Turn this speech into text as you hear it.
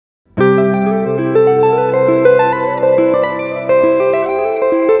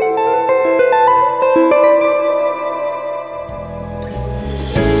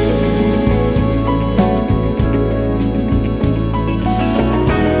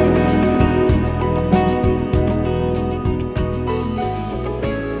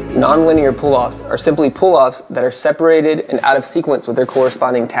Nonlinear pull-offs are simply pull-offs that are separated and out of sequence with their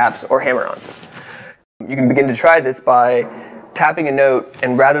corresponding taps or hammer-ons. You can begin to try this by tapping a note,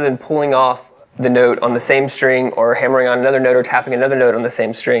 and rather than pulling off the note on the same string or hammering on another note or tapping another note on the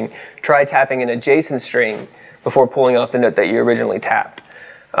same string, try tapping an adjacent string before pulling off the note that you originally tapped.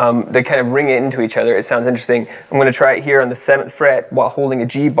 They kind of ring into each other. It sounds interesting. I'm going to try it here on the 7th fret while holding a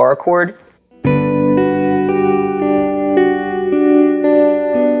G bar chord.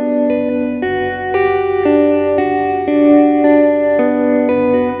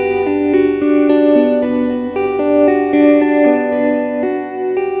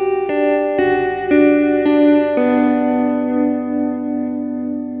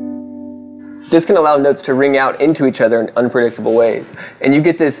 This can allow notes to ring out into each other in unpredictable ways, and you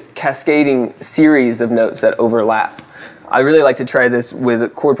get this cascading series of notes that overlap. I really like to try this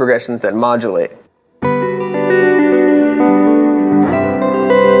with chord progressions that modulate.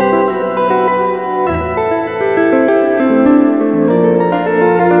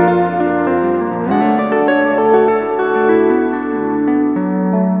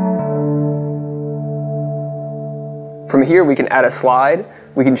 From here we can add a slide,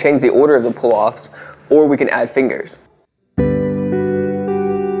 we can change the order of the pull-offs, or we can add fingers.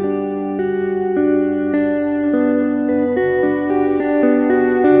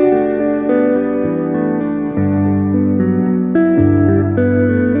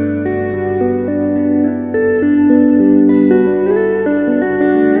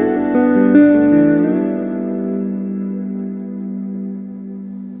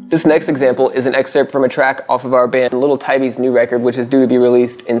 This next example is an excerpt from a track off of our band Little Tybee's new record, which is due to be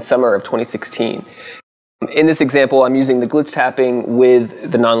released in summer of 2016. In this example, I'm using the glitch tapping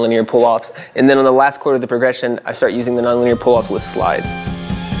with the nonlinear pull-offs, and then on the last chord of the progression, I start using the nonlinear pull-offs with slides.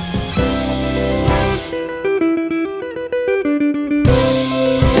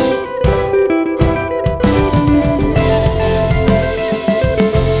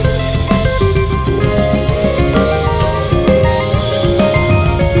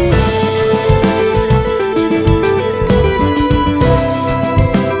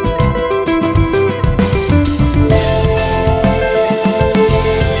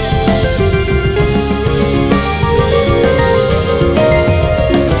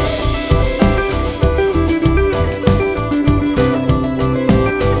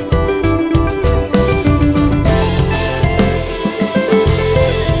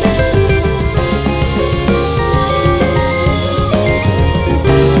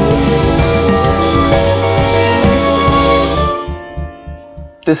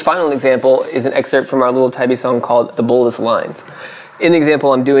 This final example is an excerpt from our Little Tybee song called The Boldest Lines. In the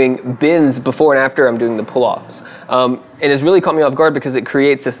example, I'm doing bends before and after I'm doing the pull-offs. And it's really caught me off guard because it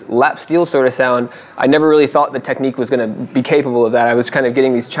creates this lap steel sort of sound. I never really thought the technique was going to be capable of that. I was kind of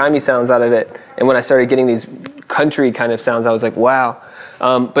getting these chimey sounds out of it, and when I started getting these country kind of sounds, I was like, wow.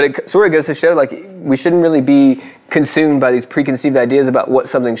 But it sort of goes to show, like, we shouldn't really be consumed by these preconceived ideas about what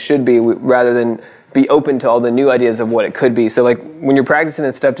something should be, rather than be open to all the new ideas of what it could be. So, like, when you're practicing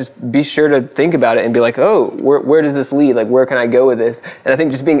this stuff, just be sure to think about it and be like, oh, where does this lead? Like, where can I go with this? And I think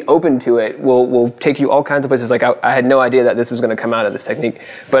just being open to it will take you all kinds of places. Like, I had no idea that this was going to come out of this technique.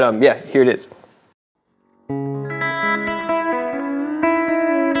 But yeah, here it is.